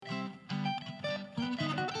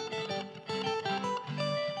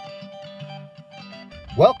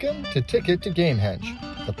Welcome to Ticket to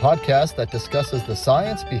Gamehenge, the podcast that discusses the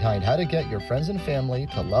science behind how to get your friends and family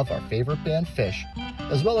to love our favorite band Phish,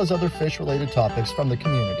 as well as other Phish-related topics from the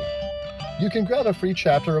community. You can grab a free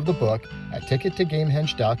chapter of the book at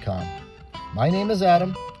tickettogamehenge.com. My name is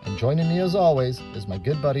Adam, and joining me as always is my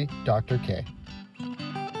good buddy, Dr. K.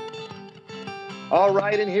 All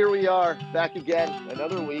right, and here we are, back again,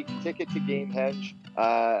 another week, Ticket to Gamehenge.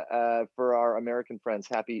 For our American friends,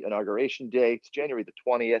 happy Inauguration Day. It's January the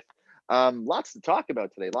 20th. Lots to talk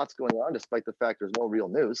about today, lots going on, despite the fact there's no real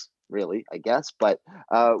news, really, I guess. But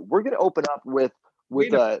we're going to open up with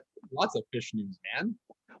lots of Phish news, man.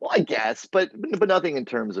 Well, I guess, but nothing in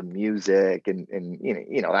terms of music and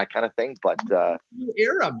you know that kind of thing. But new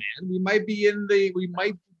era, man. We might be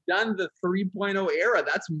done the 3.0 era.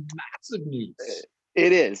 That's massive news.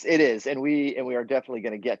 It is, and we are definitely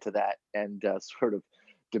going to get to that and sort of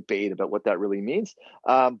debate about what that really means.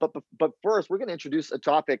 But first, we're going to introduce a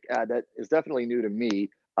topic that is definitely new to me,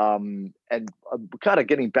 and kind of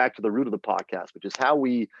getting back to the root of the podcast, which is how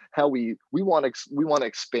we want to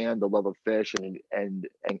expand the love of Phish and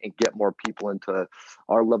get more people into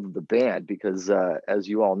our love of the band, because as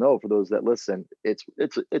you all know, for those that listen, it's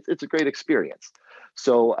a great experience.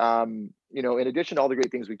 So in addition to all the great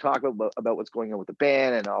things we talk about what's going on with the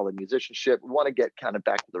band and all the musicianship, we want to get kind of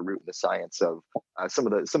back to the root and the science of some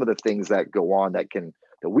of the things that go on that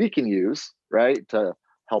we can use, right, to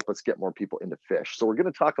help us get more people into Phish. So we're going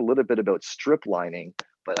to talk a little bit about strip lining,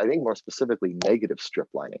 but I think more specifically negative strip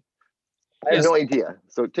lining. I have no idea.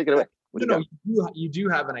 So take it away. You do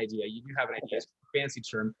have an idea. You do have an idea. It's a fancy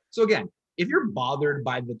term. So again, if you're bothered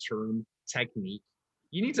by the term technique,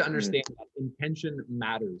 you need to understand that intention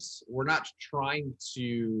matters. We're not trying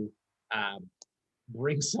to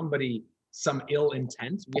bring somebody some ill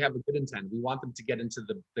intent. We have a good intent. We want them to get into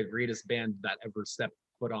the greatest band that ever stepped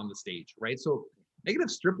foot on the stage, right? So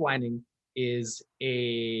negative strip lining is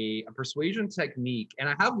a persuasion technique. And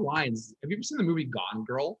I have lines. Have you ever seen the movie Gone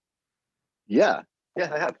Girl? Yeah,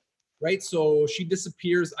 I have. Right, so she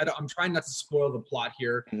disappears. I'm trying not to spoil the plot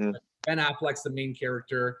here. Mm-hmm. Ben Affleck's the main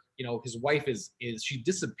character. His wife is she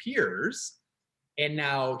disappears, and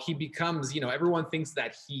now he becomes, everyone thinks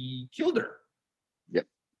that he killed her. Yep.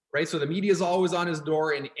 Right, so the media is always on his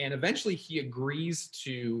door, and eventually he agrees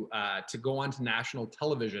to go on to national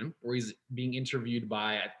television, where he's being interviewed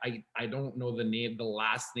by I don't know the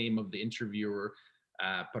last name of the interviewer,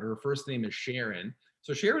 but her first name is Sharon.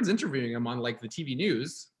 So Sharon's interviewing him on like the TV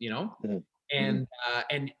news, mm-hmm.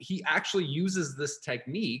 And he actually uses this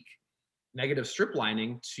technique, negative strip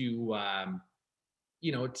lining, to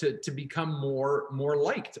become more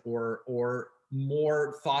liked or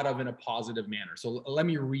more thought of in a positive manner. So let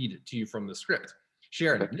me read it to you from the script.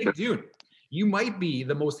 Sharon, Nick Dune, you might be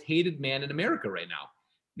the most hated man in America right now.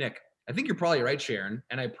 Nick, I think you're probably right, Sharon,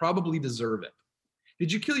 and I probably deserve it.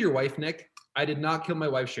 Did you kill your wife, Nick? I did not kill my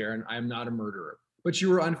wife, Sharon. I am not a murderer. But you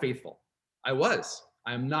were unfaithful. I was.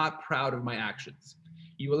 I am not proud of my actions.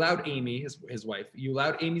 You allowed Amy, his wife, you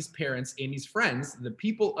allowed Amy's parents, Amy's friends, the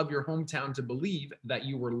people of your hometown to believe that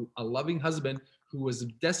you were a loving husband who was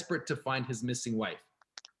desperate to find his missing wife.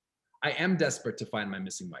 I am desperate to find my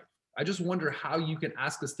missing wife. I just wonder how you can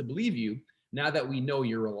ask us to believe you now that we know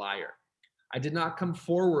you're a liar. I did not come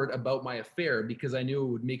forward about my affair because I knew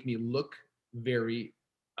it would make me look very,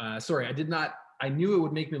 I knew it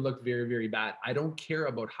would make me look very, very bad. I don't care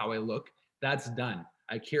about how I look. That's done.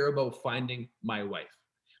 I care about finding my wife.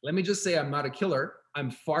 Let me just say I'm not a killer. I'm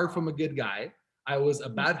far from a good guy. I was a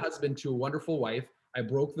bad husband to a wonderful wife. I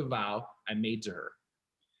broke the vow I made to her.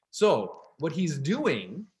 So what he's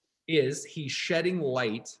doing is he's shedding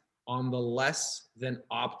light on the less than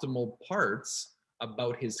optimal parts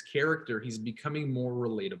about his character. He's becoming more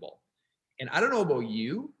relatable. And I don't know about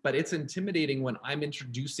you, but it's intimidating when I'm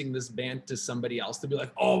introducing this band to somebody else to be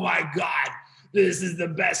like, oh my God, this is the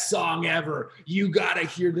best song ever. You got to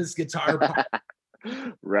hear this guitar part.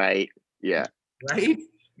 Right. Yeah. Right?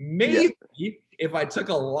 Maybe if I took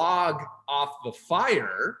a log off the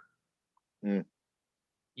fire, and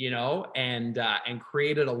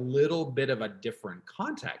created a little bit of a different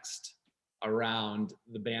context around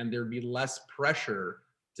the band, there'd be less pressure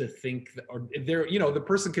to think, the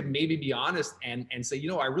person could maybe be honest and say,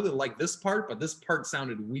 I really like this part, but this part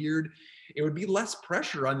sounded weird. It would be less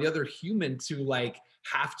pressure on the other human to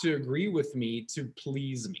have to agree with me to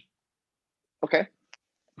please me. Okay.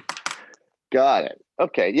 Got it.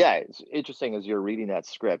 Okay. Yeah. It's interesting as you're reading that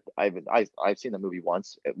script. I've seen the movie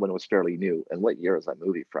once when it was fairly new. And what year is that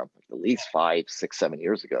movie from? At least 5, 6, 7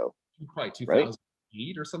 years ago. Probably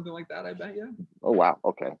 2008 or something like that, I bet. Yeah. Oh, wow.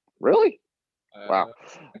 Okay. Really? Wow.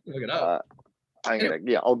 I can look it up.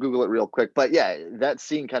 I'll Google it real quick. But yeah, that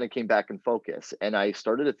scene kind of came back in focus, and I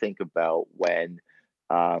started to think about when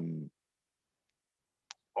um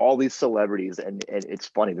all these celebrities, and it's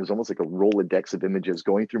funny, there's almost like a Rolodex of images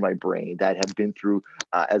going through my brain that have been through,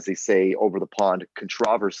 as they say over the pond,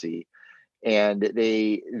 controversy, and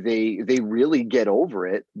they really get over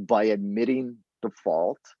it by admitting the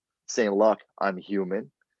fault, saying, look, I'm human,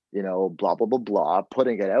 blah blah blah blah,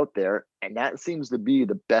 putting it out there, and that seems to be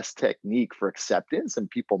the best technique for acceptance and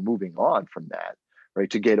people moving on from that, right,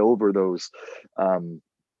 to get over those Well,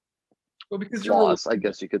 because you're, flaws, I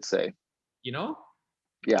guess you could say. you know,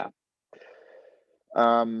 Yeah.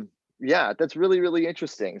 Yeah, that's really, really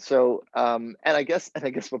interesting. So, and I guess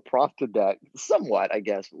what prompted that somewhat, I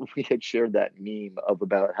guess, we had shared that meme of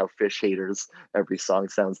about how Fish haters, every song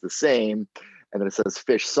sounds the same. And then it says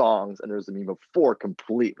Fish songs, and there's a meme of four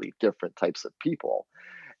completely different types of people.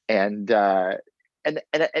 And and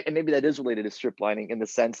maybe that is related to strip lining in the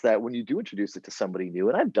sense that when you do introduce it to somebody new,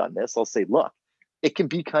 and I've done this, I'll say, look, it can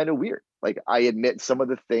be kind of weird. Like, I admit some of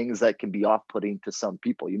the things that can be off-putting to some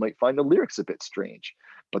people. You might find the lyrics a bit strange,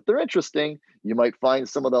 but they're interesting. You might find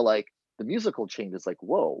some of the musical changes like,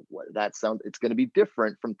 whoa, what, that sound, it's going to be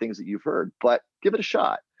different from things that you've heard, but give it a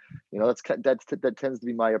shot. That tends to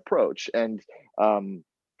be my approach. And I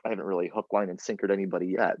haven't really hook, line, and sinkered anybody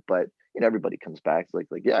yet, but everybody comes back like,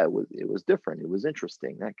 yeah, it was different, it was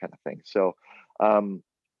interesting, that kind of thing. So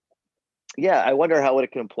yeah, I wonder how it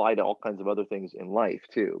can apply to all kinds of other things in life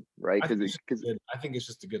too, right? I think it's Because I think it's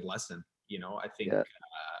just a good lesson. I think yeah,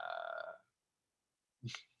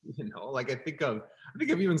 like I think of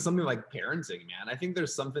even something like parenting, man. I think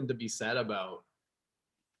there's something to be said about,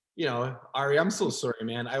 Ari, I'm so sorry,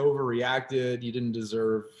 man. I overreacted. You didn't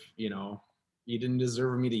deserve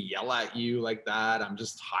me to yell at you like that. I'm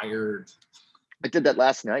just tired. I did that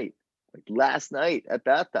last night. Like last night at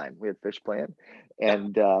bath time, we had Fish playing, Yeah.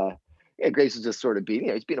 and yeah, Grace was just sort of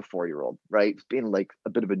being, he's being a 4-year-old, right? He's being like a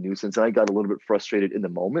bit of a nuisance, and I got a little bit frustrated in the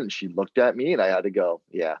moment. And she looked at me, and I had to go,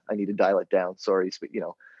 yeah, I need to dial it down. Sorry, but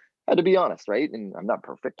had to be honest, right? And I'm not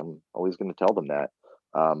perfect. I'm always going to tell them that.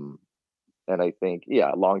 Um, and I think,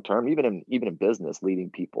 yeah, long term, even in business,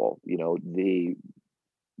 leading people, they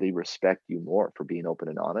respect you more for being open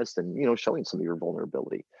and honest, and showing some of your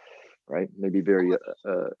vulnerability, right? Maybe very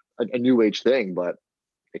a new age thing, but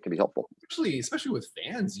it can be helpful. Especially with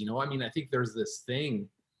fans, I mean, I think there's this thing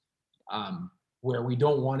where we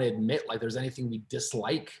don't want to admit like there's anything we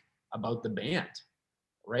dislike about the band,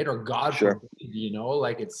 right? Or God Sure. forbid,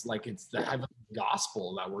 like it's the heavenly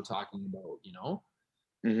gospel that we're talking about.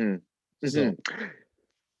 Hmm. So Hmm.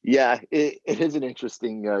 Yeah, it is an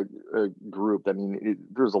interesting group. I mean,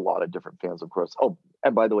 there's a lot of different fans, of course. Oh,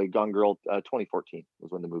 and by the way, Gone Girl, 2014 was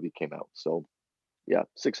when the movie came out. So yeah,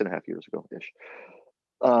 6.5 years ago ish.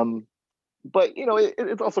 Um, but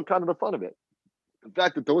it's also kind of the fun of it. The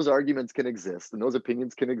fact that those arguments can exist and those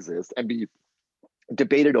opinions can exist and be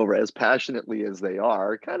debated over as passionately as they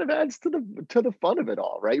are kind of adds to the fun of it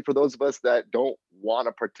all, right? For those of us that don't want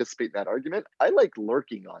to participate in that argument, I like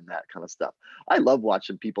lurking on that kind of stuff. I love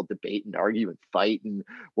watching people debate and argue and fight. And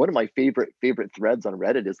one of my favorite threads on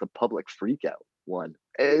Reddit is the public freakout one.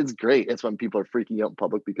 It's great. It's when people are freaking out in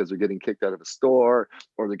public because they're getting kicked out of a store,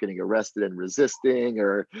 or they're getting arrested and resisting,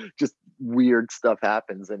 or just weird stuff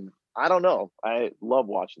happens. And I don't know. I love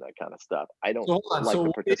watching that kind of stuff. I don't hold on. like So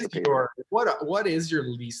to participate in it. what is your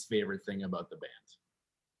least favorite thing about the band?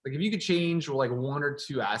 Like if you could change like one or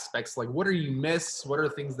two aspects, like what are you miss? What are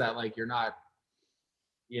things that like you're not,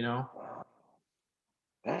 you know?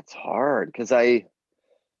 That's hard because I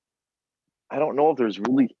don't know if there's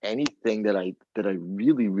really anything that I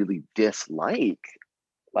really, really dislike,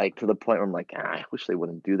 like to the point where I'm like, I wish they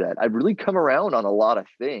wouldn't do that. I've really come around on a lot of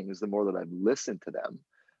things the more that I've listened to them.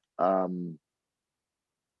 Um,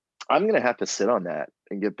 I'm gonna have to sit on that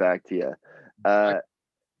and get back to you. I,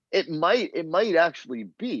 It might actually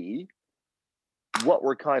be what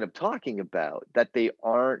we're kind of talking about, that they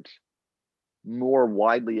aren't more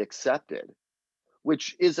widely accepted,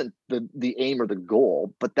 which isn't the aim or the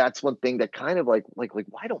goal, but that's one thing that kind of like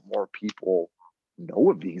why don't more people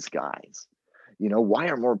know of these guys? Why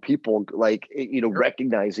are more people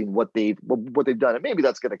recognizing what they've done? And maybe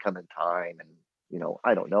that's going to come in time, and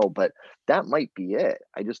I don't know, but that might be it.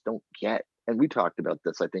 I just don't get. And we talked about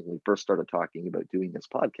this, I think, when we first started talking about doing this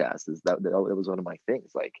podcast. Is that it was one of my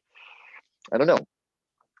things? Like, I don't know,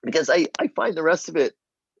 because I find the rest of it,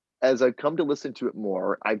 as I've come to listen to it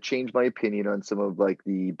more, I've changed my opinion on some of like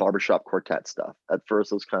the barbershop quartet stuff. At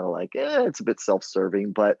first, I was kind of like, it's a bit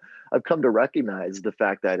self-serving, but I've come to recognize the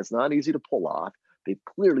fact that it's not easy to pull off. They've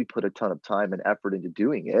clearly put a ton of time and effort into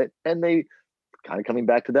doing it, and they kind of coming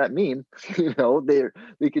back to that meme,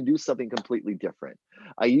 they can do something completely different.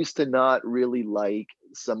 I used to not really like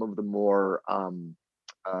some of the more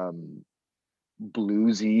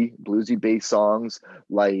bluesy based songs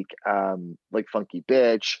like Funky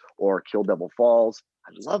Bitch or Kill Devil Falls.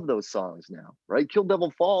 I love those songs now, right? Kill Devil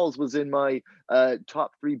Falls was in my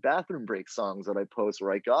top 3 bathroom break songs that I post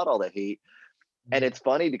where I got all the hate. And it's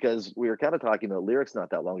funny because we were kind of talking about lyrics not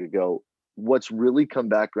that long ago. What's really come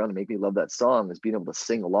back around to make me love that song is being able to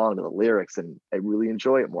sing along to the lyrics, and I really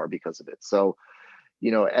enjoy it more because of it. So,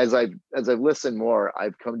 as I've listened more,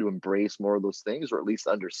 I've come to embrace more of those things, or at least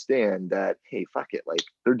understand that, hey, fuck it, like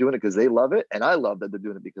they're doing it because they love it, and I love that they're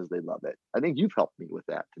doing it because they love it. I think you've helped me with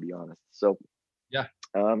that, to be honest. So, Yeah.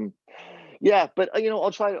 Yeah, but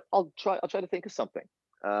I'll try to think of something.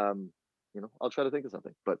 I'll try to think of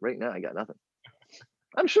something. But right now, I got nothing.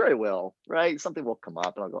 I'm sure I will. Right, something will come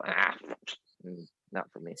up, and I'll go,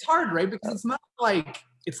 not for me. It's hard, right? Because it's not like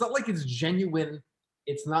it's genuine.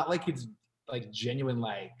 It's not like it's like genuine,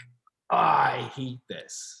 like, oh, I hate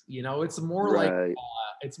this. It's more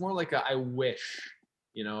like I wish.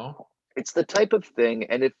 It's the type of thing,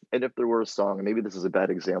 and if there were a song, and maybe this is a bad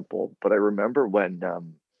example, but I remember when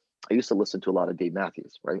I used to listen to a lot of Dave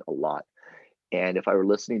Matthews, right? A lot. And if I were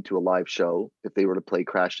listening to a live show, if they were to play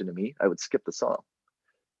Crash Into Me, I would skip the song.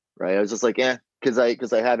 Right. I was just like,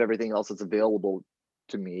 because I have everything else that's available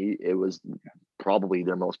to me. It was probably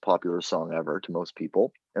their most popular song ever to most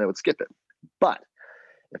people, and I would skip it. But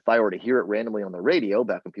if I were to hear it randomly on the radio,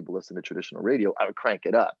 back when people listened to traditional radio, I would crank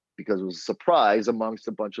it up because it was a surprise amongst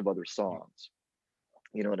a bunch of other songs.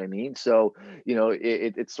 You know what I mean? So,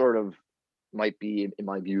 it sort of might be, in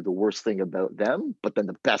my view, the worst thing about them, but then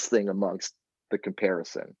the best thing amongst the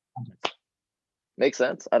comparison. Makes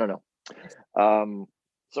sense? I don't know.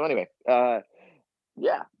 So anyway,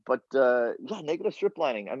 negative strip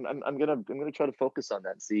lining. I'm gonna try to focus on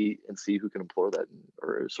that and see who can employ that,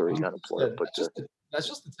 not employ it. But that's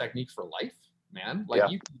just the technique for life, man. Like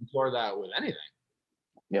you can employ that with anything.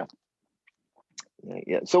 Yeah.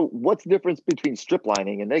 So what's the difference between strip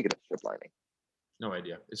lining and negative strip lining? No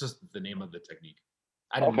idea. It's just the name of the technique.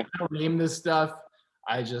 I don't name this stuff.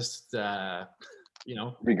 I just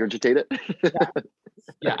regurgitate it.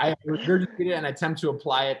 Yeah, I regurgitate it and attempt to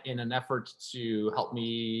apply it in an effort to help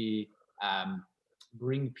me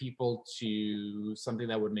bring people to something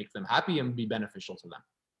that would make them happy and be beneficial to them.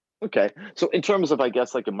 Okay. So in terms of, I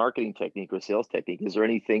guess, like a marketing technique or sales technique, is there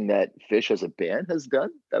anything that Phish as a band has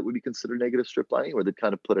done that would be considered negative strip lining, or they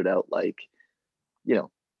kind of put it out like,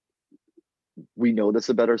 we know this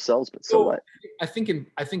about ourselves, but so what? I think in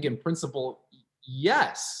principle,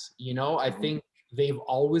 yes. I think they've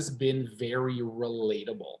always been very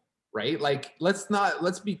relatable, right? Like, let's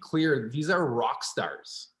be clear. These are rock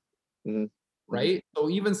stars, right? So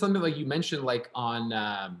even something like you mentioned, like on,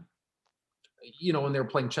 when they were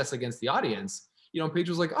playing chess against the audience, Paige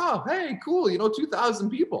was like, oh, hey, cool, 2,000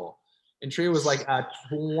 people. And Trey was like,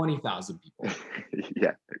 20,000 people.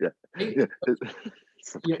 Yeah. Right?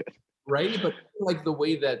 Right? But like the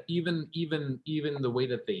way that even the way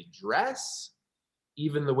that they dress,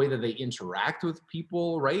 even the way that they interact with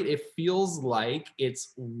people, right? It feels like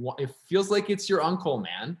it's your uncle,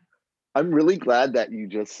 man. I'm really glad that you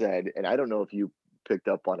just said, and I don't know if you picked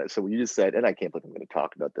up on it. So when you just said, and I can't believe I'm going to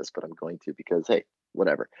talk about this, but I'm going to because, hey,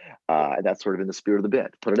 whatever. And that's sort of in the spirit of the band.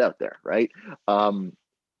 Put it out there, right?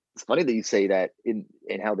 It's funny that you say that in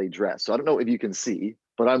how they dress. So I don't know if you can see,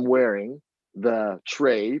 but I'm wearing the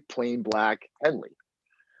Trey plain black Henley.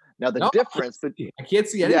 Now the difference, but I can't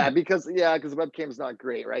see anything. because the webcam's not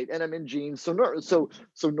great, right? And I'm in jeans, so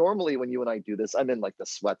normally when you and I do this, I'm in like the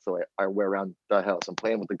sweats that I wear around the house. I'm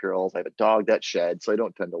playing with the girls. I have a dog that sheds, so I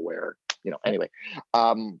don't tend to wear, Anyway,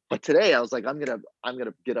 but today I was like, I'm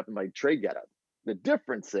gonna get up in my Trey getup. The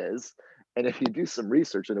difference is, and if you do some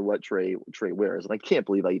research into what Trey wears, and I can't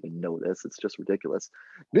believe I even know this, it's just ridiculous.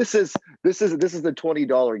 This is the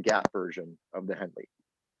 $20 Gap version of the Henley.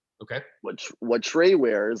 Okay. What Trey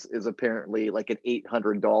wears is apparently like an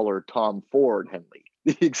 $800 Tom Ford Henley.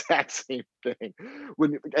 The exact same thing. I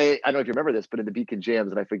don't know if you remember this, but in the Beacon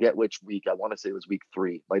Jams, and I forget which week, I want to say it was week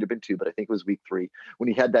 3, might have been 2, but I think it was week 3, when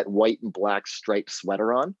he had that white and black striped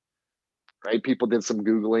sweater on, right? People did some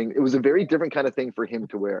Googling. It was a very different kind of thing for him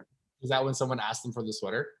to wear. Is that when someone asked him for the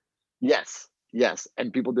sweater? Yes.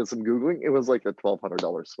 And people did some Googling. It was like a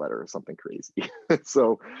 $1,200 sweater or something crazy.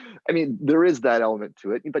 So, I mean, there is that element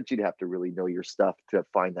to it, but you'd have to really know your stuff to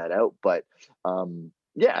find that out. But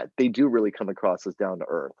they do really come across as down to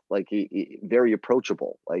earth, like very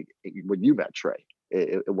approachable. Like when you met Trey,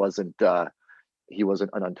 it wasn't he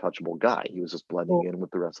wasn't an untouchable guy. He was just blending in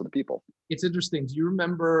with the rest of the people. It's interesting. Do you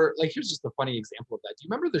remember, like, here's just a funny example of that. Do you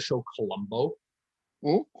remember the show Columbo?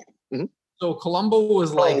 Mm-hmm. So Columbo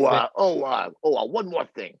was like, one more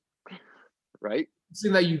thing, right?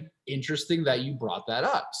 Interesting that you brought that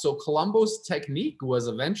up. So Columbo's technique was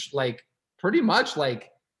eventually like pretty much like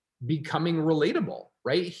becoming relatable,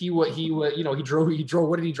 right? He drove,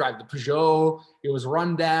 what did he drive? The Peugeot. It was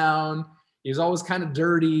run down. He was always kind of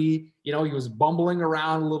dirty. He was bumbling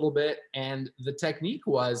around a little bit. And the technique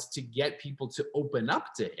was to get people to open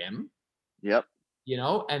up to him. Yep.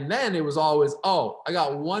 And then it was always, oh, I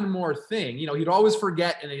got one more thing. He'd always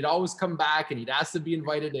forget and he'd always come back and he'd ask to be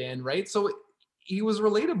invited in, right? So he was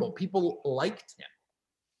relatable. People liked him.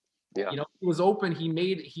 Yeah. He was open. He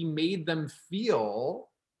made them feel,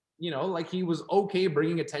 like he was okay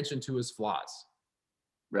bringing attention to his flaws.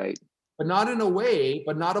 Right. But not in a way,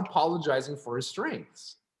 but not apologizing for his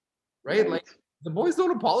strengths. Right? Like the boys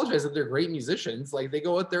don't apologize that they're great musicians. Like they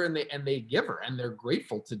go out there and they give her and they're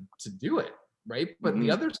grateful to do it. Right. But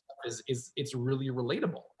the other stuff is it's really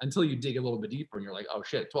relatable until you dig a little bit deeper and you're like, oh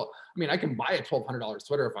shit. I can buy a $1,200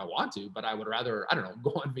 sweater if I want to, but I would rather, I don't know,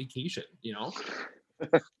 go on vacation,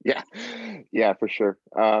 Yeah, for sure.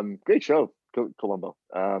 Great show, Columbo.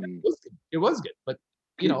 It was good, but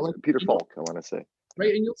like Peter Falk, I want to say.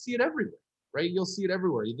 Right. And you'll see it everywhere. Right. You'll see it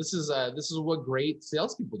everywhere. This is what great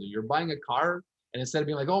salespeople do. You're buying a car and instead of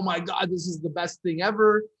being like, oh my God, this is the best thing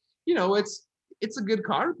ever, it's a good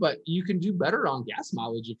car, but you can do better on gas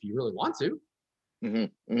mileage if you really want to.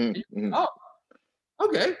 Oh,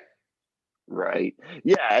 okay. Right.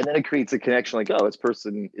 Yeah. And then it creates a connection like, oh, this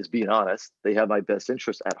person is being honest. They have my best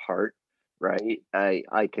interest at heart. Right.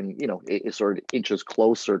 I can, it sort of inches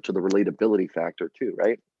closer to the relatability factor too.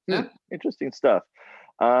 Right. Yeah. Interesting stuff.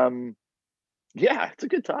 Yeah, it's a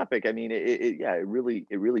good topic. I mean, it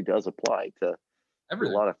really does apply to a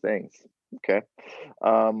lot of things. Okay.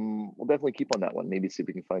 We'll definitely keep on that one. Maybe see if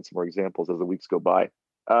we can find some more examples as the weeks go by.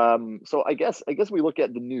 So I guess we look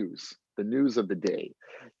at the news. The news of the day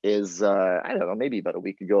is I don't know, maybe about a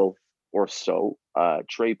week ago or so.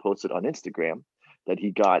 Trey posted on Instagram that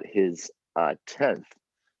he got his 10th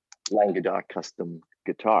Languedoc custom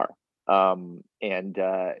guitar. And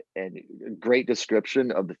great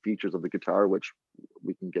description of the features of the guitar, which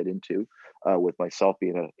we can get into with myself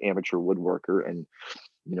being an amateur woodworker and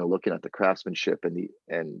looking at the craftsmanship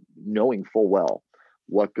and knowing full well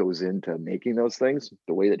what goes into making those things,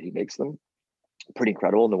 the way that he makes them, pretty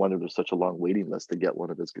incredible. No wonder there's such a long waiting list to get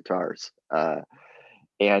one of his guitars.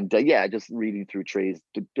 Just reading through Trey's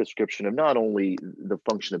description of not only the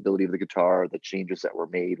functionality of the guitar, the changes that were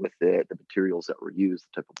made with it, the materials that were used,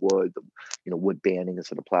 the type of wood, the wood banding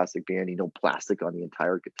instead of plastic banding, plastic on the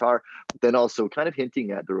entire guitar, but then also kind of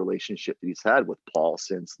hinting at the relationship that he's had with Paul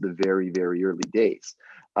since the very, very early days.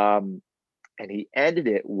 And he ended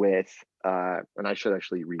it with, and I should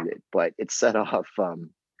actually read it, but it set off, a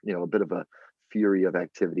bit of a fury of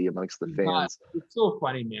activity amongst the fans. It's so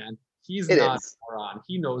funny, man. He's not a moron.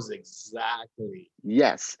 He knows exactly.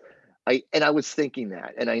 Yes. I was thinking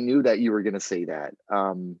that, and I knew that you were going to say that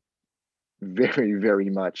very, very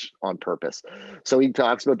much on purpose. So he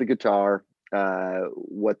talks about the guitar,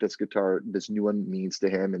 what this new one means to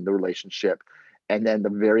him and the relationship. And then the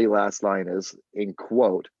very last line is, in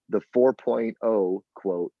quote, the 4.0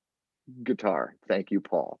 quote guitar. Thank you,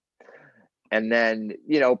 Paul. And then,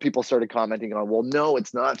 people started commenting on, well, no,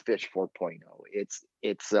 it's not Fish 4.0.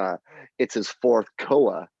 It's his fourth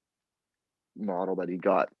Koa model that he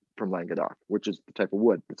got from Languedoc, which is the type of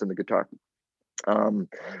wood that's in the guitar.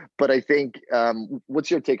 But I think,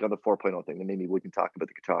 what's your take on the 4.0 thing? And maybe we can talk about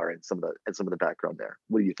the guitar and some of the background there.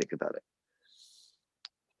 What do you think about it?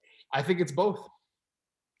 I think it's both.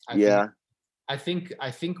 I think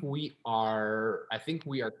we are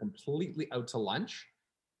completely out to lunch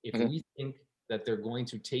if we think that they're going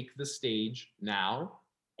to take the stage now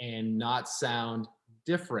and not sound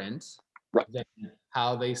different than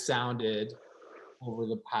how they sounded over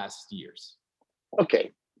the past years.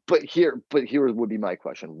 Okay, but here would be my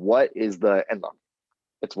question. What is and look,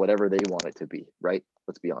 it's whatever they want it to be, right?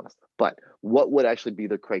 Let's be honest. But what would actually be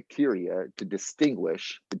the criteria to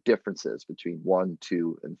distinguish the differences between 1,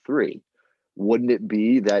 2, and 3? Wouldn't it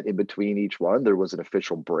be that in between each one, there was an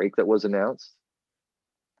official break that was announced?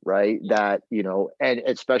 Right? That, and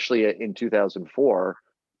especially in 2004,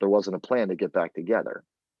 there wasn't a plan to get back together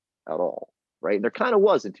at all. Right? And there kind of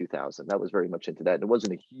was in 2000. That was very much into that. And it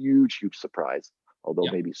wasn't a huge surprise,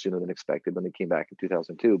 although maybe sooner than expected when they came back in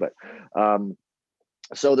 2002. But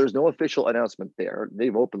so there's no official announcement there.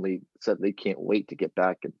 They've openly said they can't wait to get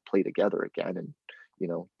back and play together again. And, You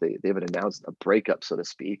know, they haven't announced a breakup, so to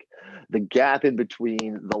speak. The gap in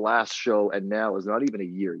between the last show and now is not even a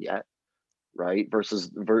year yet, right? Versus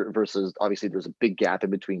obviously there's a big gap in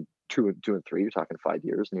between two and three. You're talking 5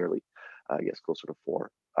 years, nearly, I guess closer to 4,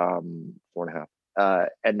 4.5.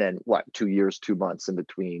 And then what, 2 years, 2 months in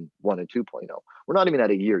between 1 and 2.0. We're not even at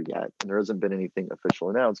a year yet, and there hasn't been anything official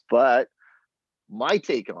announced. But my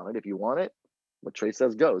take on it, if you want it, what Trey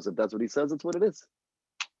says goes. If that's what he says, it's what it is.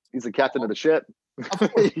 He's the captain of the ship.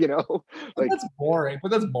 You know, like, that's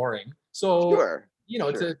boring. So sure, you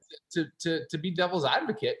know, sure. to be devil's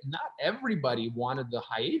advocate, not everybody wanted the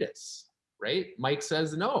hiatus, right? Mike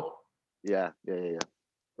says no. Yeah.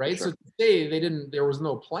 Right. Sure. So today there was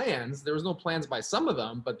no plans. There was no plans by some of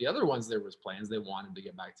them, but the other ones there was plans. They wanted to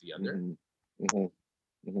get back together.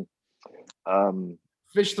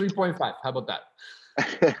 Fish 3.5. How about that?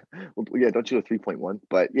 Well, yeah, don't you a 3.1?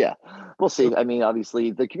 But yeah, we'll see. I mean,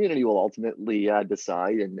 obviously, the community will ultimately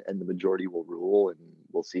decide, and the majority will rule, and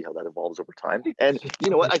we'll see how that evolves over time. And you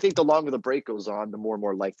know what? I think the longer the break goes on, the more and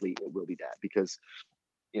more likely it will be that, because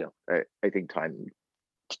you know, I think time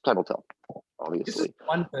will tell. Obviously,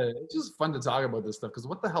 it's just fun to talk about this stuff, because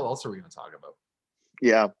what the hell else are we going to talk about?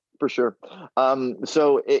 Yeah, for sure.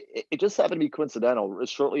 So it just happened to be coincidental.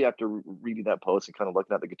 Shortly after reading that post and kind of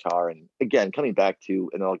looking at the guitar, and again coming back to,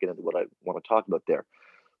 and I'll get into what I want to talk about there.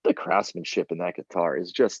 The craftsmanship in that guitar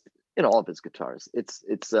is just, in all of his guitars. It's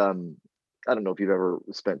I don't know if you've ever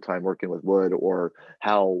spent time working with wood, or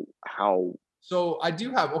how. So I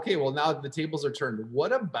do have. Okay, well, now the tables are turned.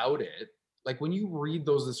 What about it? Like, when you read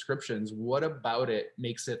those descriptions, what about it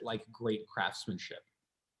makes it like great craftsmanship?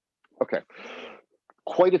 Okay.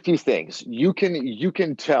 Quite a few things. You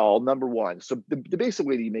can tell, number one. So the basic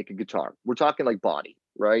way that you make a guitar, we're talking like body,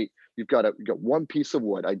 right? You got one piece of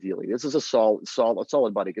wood, ideally. This is a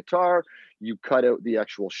solid body guitar. You cut out the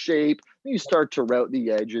actual shape, you start to route the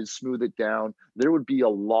edges, smooth it down. There would be a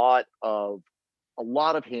lot of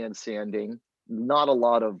hand sanding, not a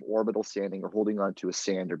lot of orbital sanding or holding on to a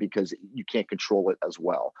sander, because you can't control it as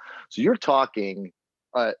well. So you're talking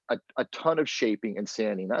a ton of shaping and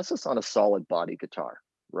sanding. That's just on a solid body guitar,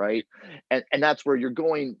 right? And that's where you're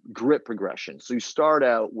going grit progression. So you start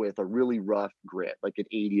out with a really rough grit, like an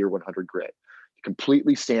 80 or 100 grit. You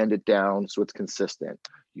completely sand it down so it's consistent.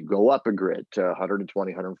 You go up a grit to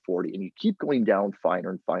 120, 140, and you keep going down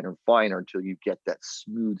finer and finer and finer until you get that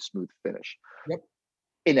smooth finish. Yep.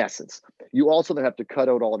 In essence, you also then have to cut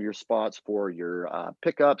out all of your spots for your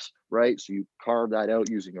pickups, right? So you carve that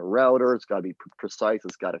out using a router. It's got to be precise.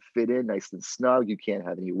 It's got to fit in nice and snug. You can't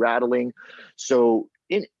have any rattling. So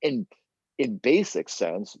in basic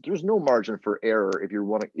sense, there's no margin for error if you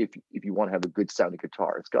want to have a good sounding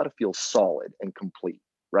guitar. It's got to feel solid and complete,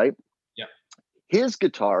 right? Yeah. His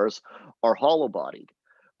guitars are hollow bodied,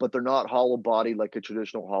 but they're not hollow bodied like a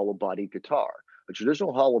traditional hollow body guitar. A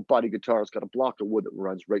traditional hollow body guitar has got a block of wood that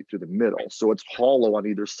runs right through the middle. So it's hollow on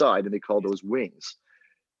either side, and they call those wings.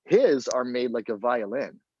 His are made like a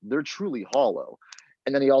violin. They're truly hollow.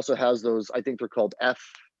 And then he also has those, I think they're called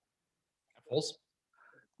F-holes.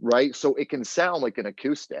 Right? So it can sound like an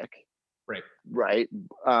acoustic. Right.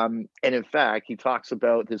 And in fact, he talks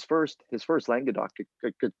about his first Languedoc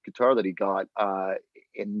guitar that he got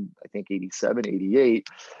in, I think, 87, 88.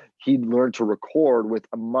 He learned to record with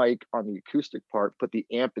a mic on the acoustic part, put the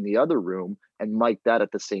amp in the other room, and mic that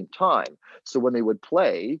at the same time. So when they would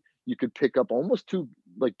play, you could pick up almost two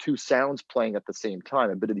sounds playing at the same time,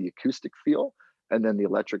 a bit of the acoustic feel and then the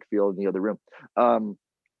electric feel in the other room.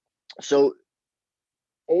 So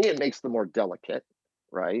it makes them more delicate,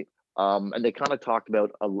 right? And they kind of talked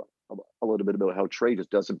about a little bit about how Trey just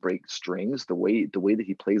doesn't break strings. The way that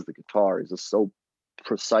he plays the guitar is just so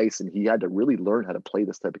precise, and he had to really learn how to play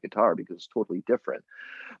this type of guitar because it's totally different.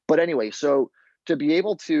 But anyway, so to be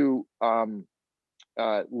able to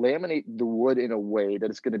laminate the wood in a way that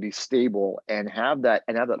it's going to be stable and have that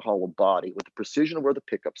hollow body with the precision of where the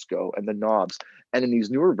pickups go and the knobs, and in these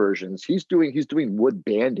newer versions, he's doing wood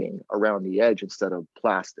banding around the edge instead of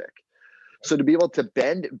plastic. So to be able to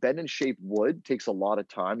bend and shape wood takes a lot of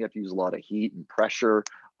time. You have to use a lot of heat and pressure.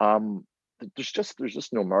 There's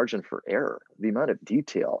just no margin for error. The amount of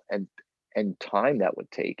detail and time that would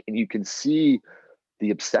take, and you can see the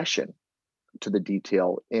obsession to the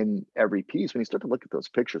detail in every piece when you start to look at those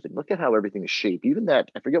pictures and look at how everything is shaped. Even that,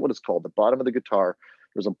 I forget what it's called, the bottom of the guitar,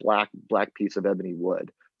 there's a black piece of ebony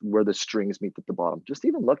wood where the strings meet at the bottom. Just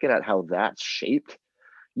even looking at how that's shaped,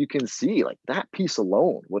 you can see like that piece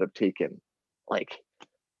alone would have taken like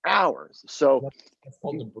hours. So that's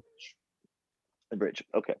called the bridge. The bridge.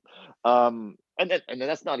 Okay. and then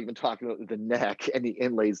that's not even talking about the neck and the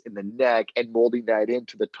inlays in the neck and molding that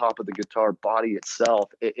into the top of the guitar body itself.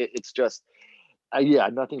 It's just, yeah,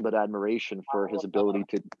 nothing but admiration for his ability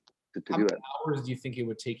to How do many it. hours do you think it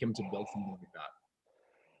would take him to build something like that?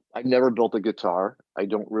 I've never built a guitar. I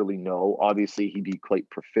don't really know. Obviously, he'd be quite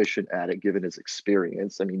proficient at it given his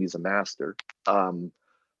experience. I mean, he's a master. Um,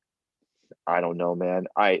 I don't know, man.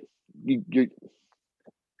 I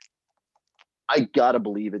gotta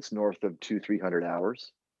believe it's north of 200-300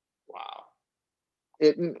 hours. Wow.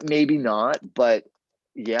 It maybe not, but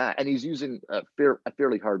yeah. And he's using a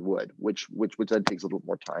fairly hard wood, which then takes a little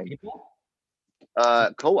more time. Maple?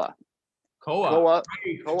 Koa, Koa. Koa,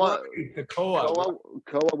 The Koa.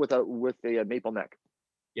 Koa with a maple neck.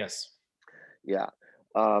 Yes. Yeah.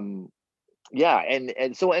 Yeah,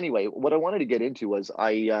 and so anyway, what I wanted to get into was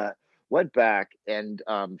I went back and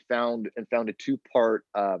found a two-part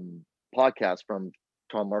podcast from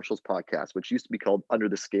Tom Marshall's podcast, which used to be called Under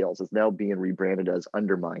the Scales, is now being rebranded as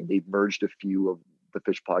Undermine. They've merged a few of the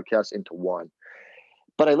Fish podcasts into one.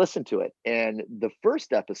 But I listened to it, and the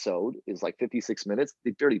first episode is like 56 minutes.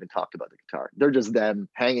 They barely even talked about the guitar. They're just them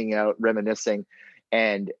hanging out, reminiscing,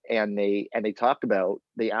 and they talk about,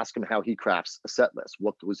 they ask him how he crafts a set list,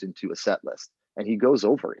 what goes into a set list, and he goes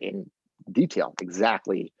over in detail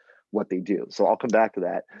exactly what they do. So I'll come back to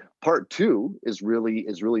that. Part two is really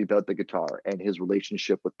about the guitar and his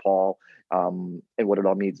relationship with Paul, and what it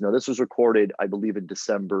all means. Now, this was recorded, I believe, in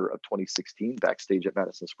December of 2016, backstage at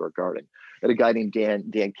Madison Square Garden. And a guy named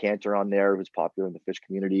Dan Cantor on there, who's popular in the Fish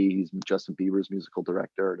community. He's Justin Bieber's musical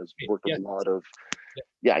director and has worked with a lot of.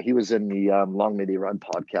 Yeah, he was in the Long May They Run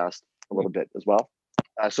podcast a little bit as well.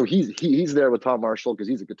 So he's there with Tom Marshall because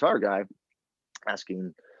he's a guitar guy,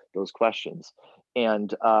 asking those questions.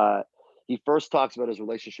 And he first talks about his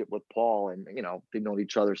relationship with Paul, and they've known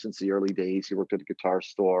each other since the early days. He worked at a guitar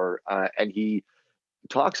store, and he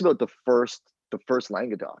talks about the first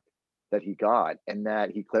Languedoc that he got, and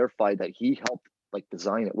that he clarified that he helped like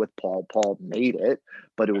design it with Paul. Paul made it,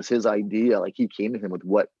 but it was his idea. Like, he came to him with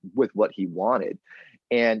what he wanted,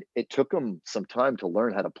 and it took him some time to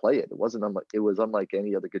learn how to play it. It was unlike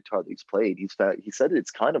any other guitar that he's played. He said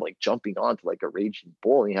it's kind of like jumping onto like a raging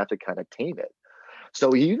bull, and you have to kind of tame it.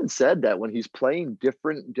 So he even said that when he's playing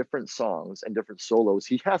different songs and different solos,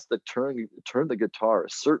 he has to turn the guitar a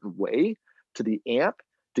certain way to the amp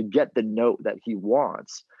to get the note that he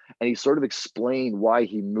wants. And he sort of explained why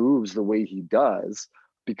he moves the way he does,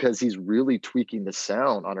 because he's really tweaking the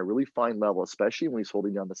sound on a really fine level, especially when he's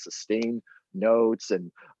holding down the sustain notes and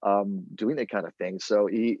doing that kind of thing. So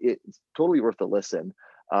it's totally worth a listen.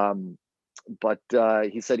 But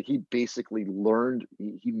he said he basically learned,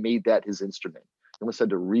 he made that his instrument. He almost had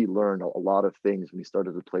to relearn a lot of things when he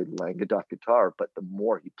started to play the Languedoc guitar, but the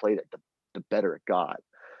more he played it, the better it got.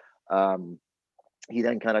 He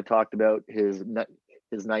then kind of talked about his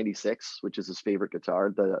 96, which is his favorite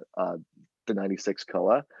guitar, the 96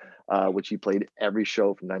 Koa, which he played every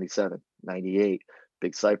show from 97, 98,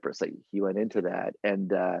 Big Cypress. Like, he went into that,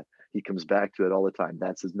 and he comes back to it all the time.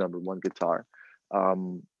 That's his number one guitar.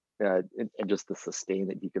 And just the sustain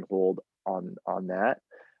that he can hold on that.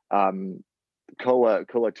 Koa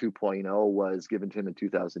 2.0 was given to him in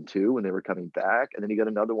 2002 when they were coming back, and then he got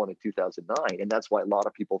another one in 2009, and that's why a lot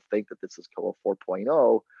of people think that this is Koa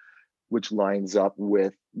 4.0, which lines up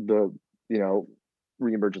with the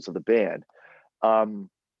reemergence of the band. Yeah,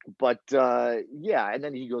 and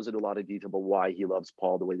then he goes into a lot of detail about why he loves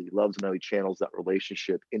Paul the way that he loves him, how he channels that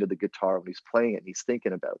relationship into the guitar when he's playing it, and he's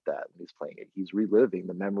thinking about that when he's playing it. He's reliving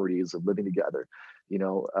the memories of living together.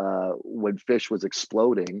 When Fish was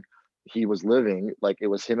exploding, he was living like it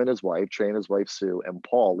was him and his wife, Trey and his wife Sue, and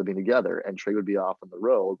Paul living together, and Trey would be off on the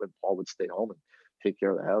road, and Paul would stay home and take care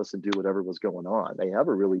of the house and do whatever was going on. They have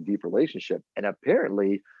a really deep relationship, and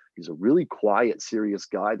apparently he's a really quiet, serious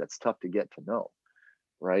guy that's tough to get to know.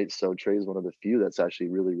 Right. So Trey's one of the few that's actually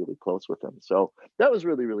really, really close with him. So that was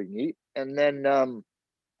really, really neat. And then,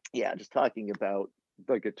 just talking about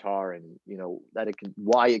the guitar and, that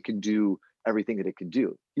why it can do everything that it can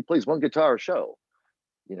do. He plays one guitar a show.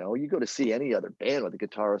 You go to see any other band with a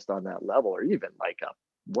guitarist on that level, or even like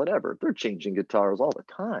whatever, they're changing guitars all the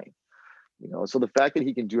time. So the fact that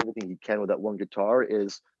he can do everything he can with that one guitar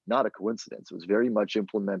is not a coincidence. It was very much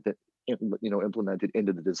implemented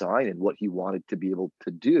into the design and what he wanted to be able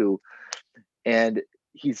to do. And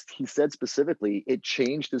he said specifically, it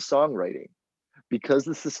changed his songwriting because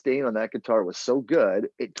the sustain on that guitar was so good.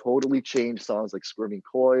 It totally changed songs like Squirming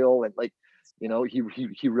Coil, and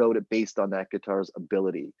he wrote it based on that guitar's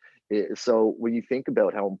ability. So when you think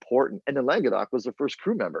about how important, and then Languedoc was the first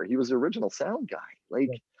crew member, he was the original sound guy.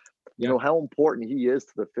 You Yeah. know how important he is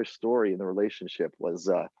to the Fish story and the relationship was,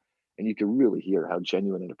 and you can really hear how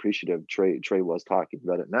genuine and appreciative Trey was talking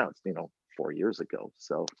about it now. It's 4 years ago.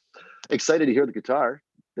 So excited to hear the guitar,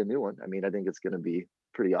 the new one. I mean, I think it's going to be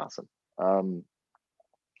pretty awesome. Um,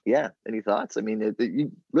 yeah. Any thoughts? I mean,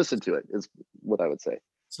 you listen to it is what I would say.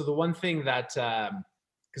 So the one thing that,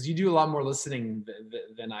 because you do a lot more listening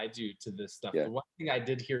than I do to this stuff. Yeah. The one thing I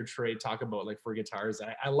did hear Trey talk about, like for guitars,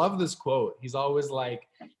 I love this quote. He's always like,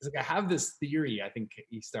 I have this theory. I think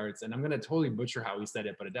he starts, and I'm gonna totally butcher how he said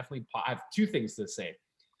it, but it definitely. I have two things to say.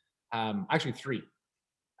 Actually three.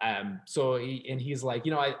 He's like,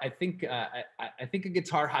 I think I think a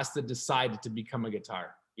guitar has to decide to become a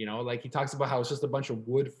guitar. Like he talks about how it's just a bunch of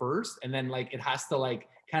wood first, and then like it has to like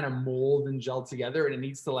kind of mold and gel together, and it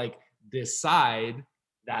needs to like decide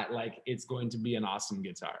that like it's going to be an awesome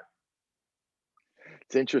guitar.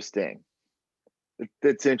 It's interesting.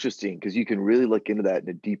 That's interesting because you can really look into that in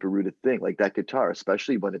a deeper rooted thing. Like that guitar,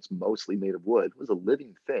 especially when it's mostly made of wood, was a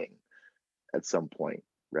living thing at some point,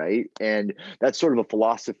 right? And that's sort of a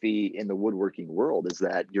philosophy in the woodworking world, is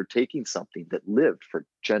that you're taking something that lived for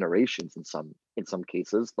generations in some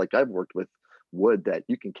cases. Like I've worked with wood that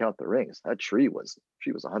you can count the rings. That tree was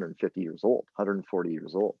 150 years old, 140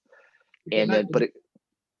 years old. And then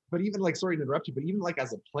But even like, sorry to interrupt you, but even like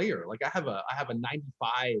as a player, like I have a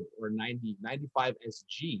 95 or 95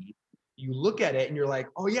 SG. You look at it and you're like,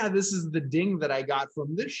 oh yeah, this is the ding that I got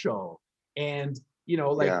from this show. And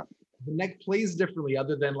like yeah. the neck plays differently,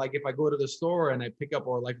 other than like if I go to the store and I pick up,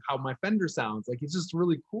 or like how my Fender sounds. Like it's just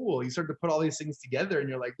really cool. You start to put all these things together and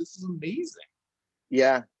you're like, this is amazing.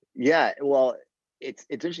 Yeah. Yeah. Well, it's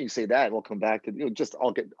interesting you say that, and we'll come back to just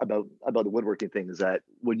I'll get about the woodworking thing, is that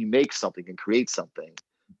when you make something and create something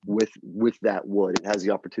with that wood, it has the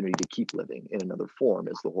opportunity to keep living in another form,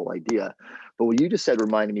 is the whole idea. But what you just said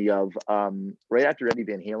reminded me of right after Eddie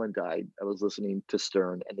Van Halen died, I was listening to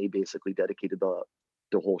Stern, and they basically dedicated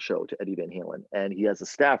the whole show to Eddie Van Halen. And he has a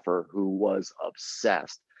staffer who was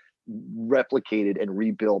obsessed, replicated and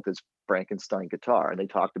rebuilt his Frankenstein guitar. And they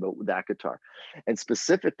talked about that guitar. And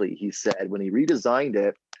specifically, he said when he redesigned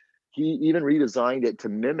it, he even redesigned it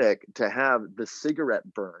to have the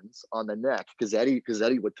cigarette burns on the neck, because Eddie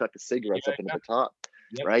would tuck the cigarettes up into the top.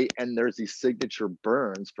 Yep. Right. And there's these signature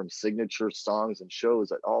burns from signature songs and shows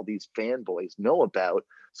that all these fanboys know about.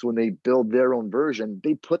 So when they build their own version,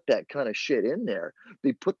 they put that kind of shit in there.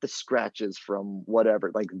 They put the scratches from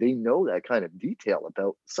whatever, like they know that kind of detail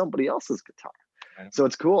about somebody else's guitar. So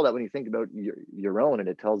it's cool that when you think about your own and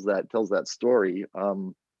it tells that story,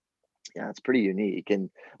 yeah, it's pretty unique. And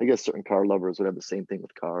I guess certain car lovers would have the same thing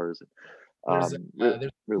with cars. There's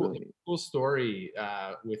really a cool story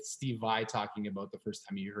with Steve Vai talking about the first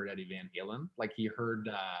time he heard Eddie Van Halen. Like he heard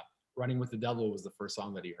 "Running with the Devil" was the first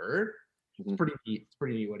song that he heard. It's pretty neat. It's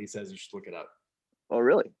pretty neat what he says. You should look it up. Oh,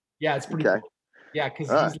 really? Yeah, it's pretty cool. Yeah, because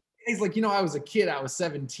he's like, I was a kid. I was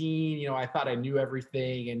 17. I thought I knew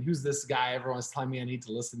everything. And who's this guy? Everyone's telling me I need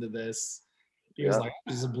to listen to this. He was like,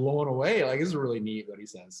 I'm just blown away. Like, this is really neat what he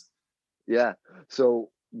says. Yeah. So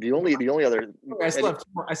the only other. I still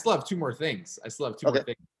have two more things. More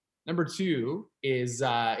things. Number two is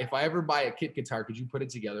if I ever buy a kit guitar, could you put it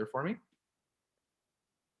together for me?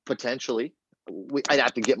 Potentially. I'd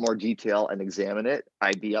have to get more detail and examine it.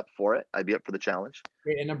 I'd be up for it. I'd be up for the challenge.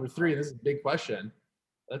 Great. And number three, this is a big question.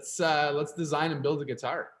 Let's design and build a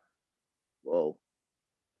guitar. Whoa.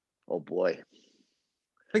 Oh boy.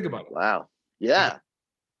 Think about it. Wow. Yeah.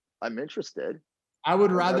 I'm interested. I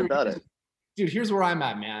would rather about it. Dude, here's where I'm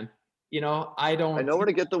at, man. I know where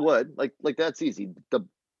to get the wood. Like that's easy. The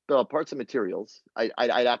parts and materials.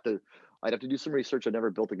 I'd have to do some research. I've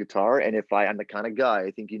never built a guitar, and if I'm the kind of guy,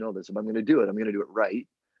 I think this. If I'm going to do it, I'm going to do it right.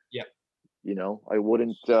 Yep. I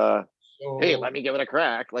wouldn't. Hey, let me give it a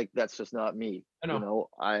crack. Like that's just not me. I know.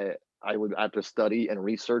 I would have to study and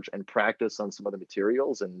research and practice on some other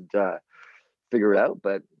materials and figure it out.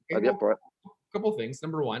 But I'd be up for it. A couple of things.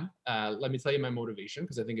 Number one, let me tell you my motivation,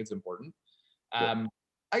 because I think it's important. I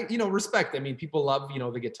respect. I mean, people love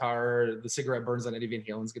the guitar, the cigarette burns on Eddie Van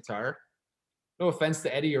Halen's guitar. No offense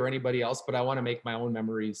to Eddie or anybody else, but I want to make my own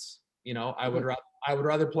memories. I would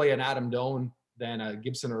rather play an Adam Doane than a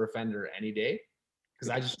Gibson or a Fender any day, because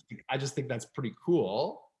I just think that's pretty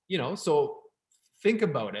cool. So think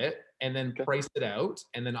about it and then price it out,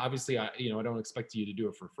 and then obviously I don't expect you to do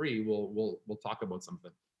it for free. We'll talk about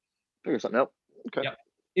something. Figure something out. Okay. Yep.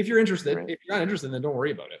 If you're interested, if you're not interested, then don't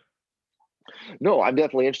worry about it. No, I'm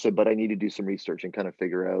definitely interested, but I need to do some research and kind of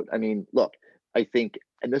figure out. I mean, look, I think,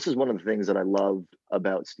 and this is one of the things that I love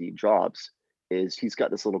about Steve Jobs, is he's got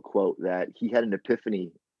this little quote that he had an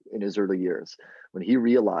epiphany in his early years when he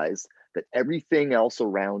realized that everything else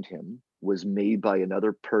around him was made by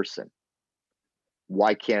another person.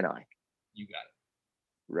 Why can't I? You got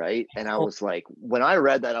it. Right. And I was like, when I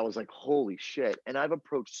read that, I was like, holy shit. And I've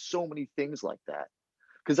approached so many things like that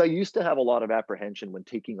because I used to have a lot of apprehension when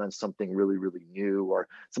taking on something really, really new or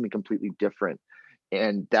something completely different.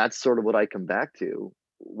 And that's sort of what I come back to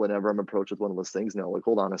whenever I'm approached with one of those things now. Like,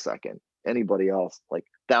 hold on a second. Anybody else, like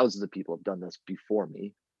thousands of people have done this before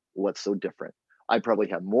me. What's so different? I probably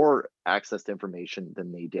have more access to information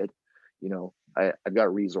than they did. I've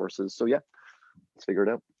got resources. So yeah, let's figure it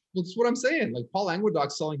out. Well, that's what I'm saying. Like Paul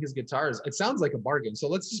Languedoc's selling his guitars. It sounds like a bargain. So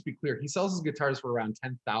let's just be clear. He sells his guitars for around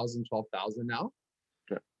 10,000, 12,000 now.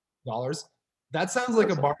 Yeah. Dollars. That sounds like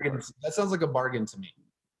a bargain. That sounds like a bargain to me,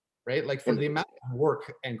 right? Like for the amount of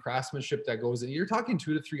work and craftsmanship that goes in, you're talking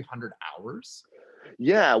 200 to 300 hours.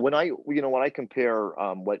 Yeah. When I compare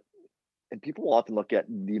and people often look at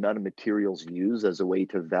the amount of materials used as a way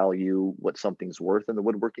to value what something's worth in the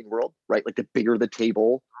woodworking world, right? Like the bigger the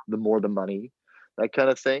table, the more the money, that kind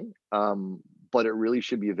of thing. But it really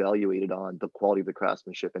should be evaluated on the quality of the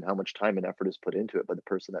craftsmanship and how much time and effort is put into it by the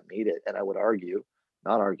person that made it. And I would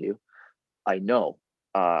not argue, I know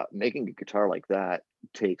making a guitar like that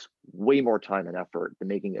takes way more time and effort than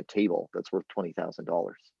making a table that's worth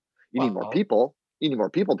 $20,000. You need more people. You need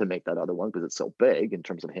more people to make that other one because it's so big in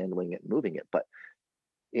terms of handling it and moving it. But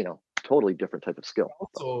totally different type of skill.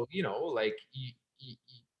 Also, like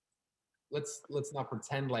let's not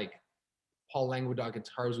pretend like Paul Languedoc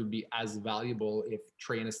guitars would be as valuable if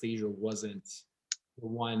Trey Anastasio wasn't the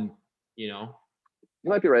one. You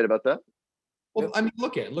might be right about that. Well, I mean,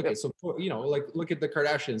 look at so look at the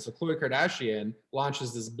Kardashians. So Khloe Kardashian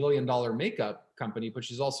launches this $1 billion makeup company, but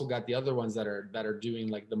she's also got the other ones that are doing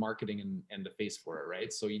like the marketing and the face for it,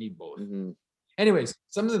 right? So you need both. Mm-hmm. Anyways,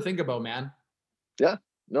 something to think about, man. Yeah,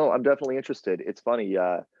 no, I'm definitely interested. It's funny,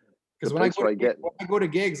 because when I go to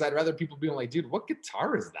gigs, I'd rather people be like, "Dude, what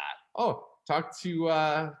guitar is that?" Oh, talk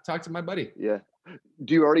to my buddy. Yeah.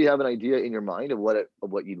 Do you already have an idea in your mind of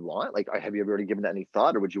what you'd want? Like, have you already given that any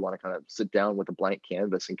thought, or would you want to kind of sit down with a blank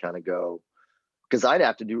canvas and kind of go? Because I'd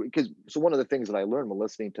have to do so one of the things that I learned when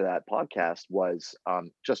listening to that podcast was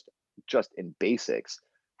just in basics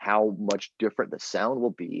how much different the sound will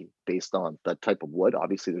be based on the type of wood.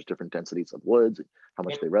 Obviously, there's different densities of woods, how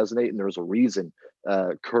much they resonate, and there's a reason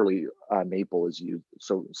curly maple is used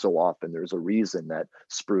so often. There's a reason that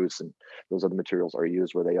spruce and those other materials are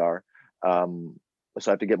used where they are. So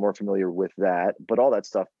I have to get more familiar with that, but all that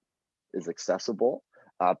stuff is accessible.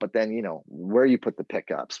 But then, where you put the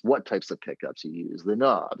pickups, what types of pickups you use, the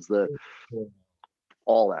knobs,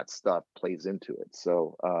 all that stuff plays into it.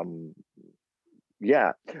 So,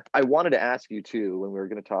 yeah, I wanted to ask you too, when we were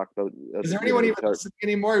going to talk about. Is there anyone even listening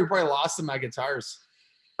anymore? You probably lost some of my guitars.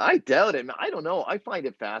 I doubt it. I don't know. I find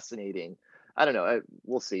it fascinating. I don't know.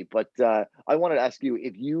 We'll see. But I wanted to ask you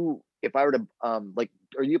if I were to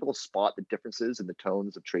are you able to spot the differences in the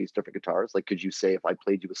tones of Trey's different guitars? Like, could you say if I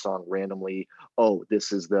played you a song randomly, oh,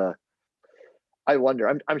 this is the? I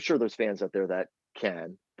wonder. I'm sure there's fans out there that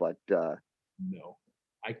can, but no,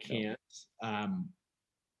 I can't.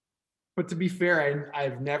 But to be fair,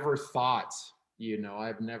 I've never thought.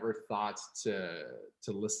 I've never thought to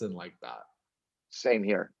listen like that. Same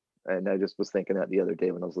here. And I just was thinking that the other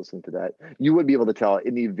day when I was listening to that. You would be able to tell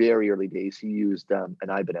in the very early days he used an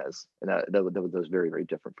Ibanez, and that was very, very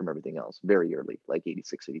different from everything else. Very early, like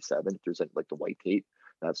 86, 87. If there's like the white tape,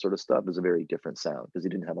 that sort of stuff is a very different sound because he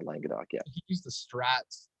didn't have a Languedoc yet. He used the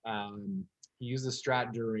Strat. He used the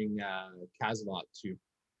Strat during Casalot too.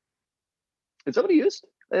 Is that what he used?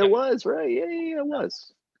 It was, right? Yeah, it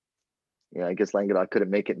was. Yeah, I guess Languedoc couldn't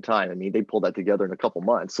make it in time. I mean, they pulled that together in a couple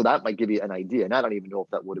months, so that might give you an idea. And I don't even know if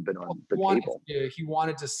that would have been on the table. He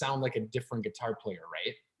wanted to sound like a different guitar player,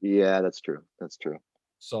 right? Yeah, that's true.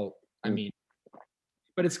 So, I mean,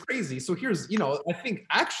 but it's crazy. So here's, I think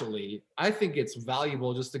it's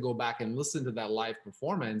valuable just to go back and listen to that live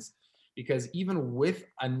performance, because even with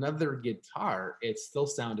another guitar, it still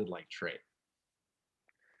sounded like Trey.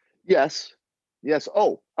 Yes.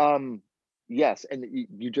 Oh, yes, and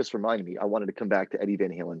you just reminded me. I wanted to come back to Eddie Van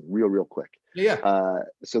Halen real quick. Yeah.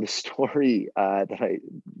 So the story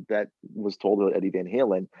that was told about Eddie Van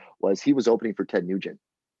Halen was he was opening for Ted Nugent,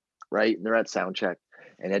 right? And they're at sound check,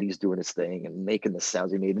 and Eddie's doing his thing and making the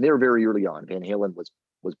sounds he made. And they were very early on. Van Halen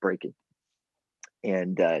was breaking,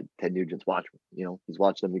 and Ted Nugent's watching. He's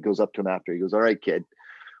watching him. He goes up to him after. He goes, "All right, kid,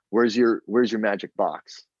 where's your magic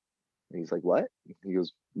box?" And he's like, "What?" He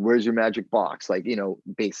goes, "Where's your magic box? Like,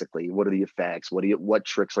 basically, what are the effects? What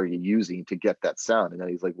tricks are you using to get that sound?" And then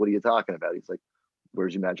he's like, "What are you talking about?" He's like,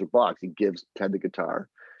 "Where's your magic box?" He gives Ted the guitar.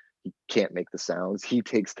 He can't make the sounds. He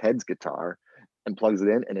takes Ted's guitar and plugs it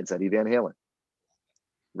in, and it's Eddie Van Halen.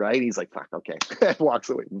 Right? He's like, fuck, okay. Walks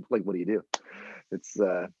away. Like, what do you do? It's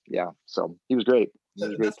yeah. So he was great. He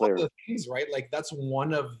was a great That's player. one of the things, right? Like that's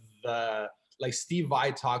one of the, like Steve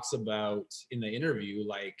Vai talks about in the interview,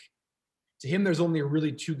 like to him, there's only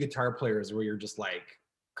really 2 guitar players where you're just like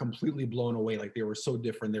completely blown away. Like they were so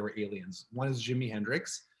different. They were aliens. One is Jimi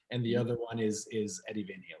Hendrix and the other one is Eddie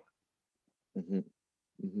Van Halen.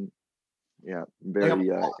 Mm-hmm. Mm-hmm. Yeah. Like, Very,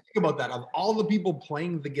 think about that. Of all the people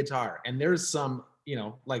playing the guitar, and there's some, you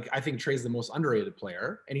know, like I think Trey's the most underrated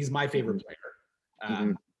player and he's my favorite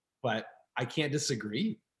player. But I can't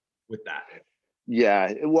disagree with that.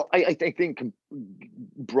 Yeah, well, I think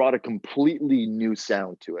brought a completely new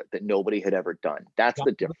sound to it that nobody had ever done. That's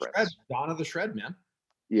the difference. Dawn of the Shred, man.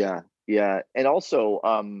 Yeah, yeah, and also,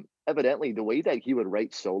 evidently, the way that he would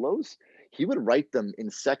write solos, he would write them in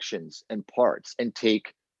sections and parts, and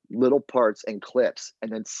take little parts and clips,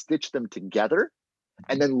 and then stitch them together,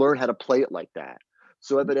 and then learn how to play it like that.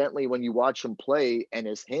 So evidently, when you watch him play and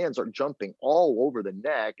his hands are jumping all over the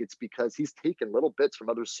neck, it's because he's taken little bits from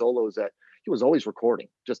other solos that he was always recording,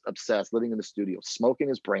 just obsessed, living in the studio, smoking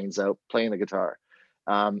his brains out, playing the guitar.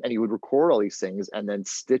 And he would record all these things and then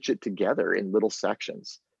stitch it together in little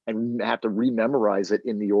sections and have to rememorize it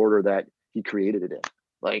in the order that he created it in.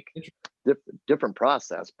 Like, different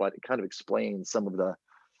process, but it kind of explains some of the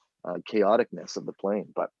chaoticness of the playing.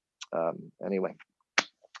 But anyway.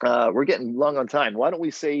 We're getting long on time. Why don't we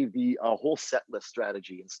save the whole set list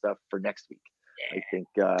strategy and stuff for next week? Yeah. I think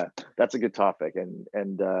that's a good topic and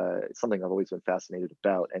it's something I've always been fascinated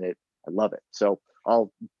about, and I love it. So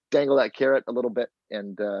I'll dangle that carrot a little bit,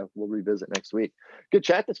 and we'll revisit next week. Good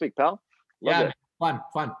chat this week, pal. Love it. Fun.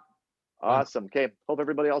 Awesome. Okay. Hope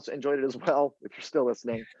everybody else enjoyed it as well. If you're still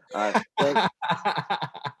listening,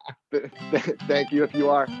 thank you if you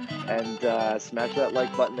are, and smash that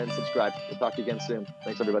like button and subscribe. We'll talk to you again soon.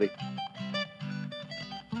 Thanks, everybody.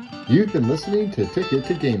 You've been listening to Ticket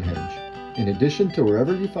to Gamehenge. In addition to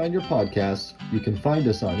wherever you find your podcasts, you can find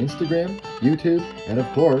us on Instagram, YouTube, and of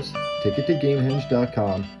course,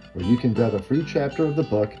 tickettogamehenge.com, where you can grab a free chapter of the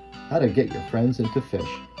book, How to Get Your Friends into Fish.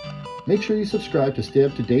 Make sure you subscribe to stay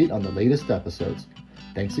up to date on the latest episodes.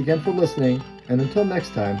 Thanks again for listening, and until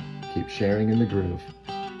next time, keep sharing in the groove.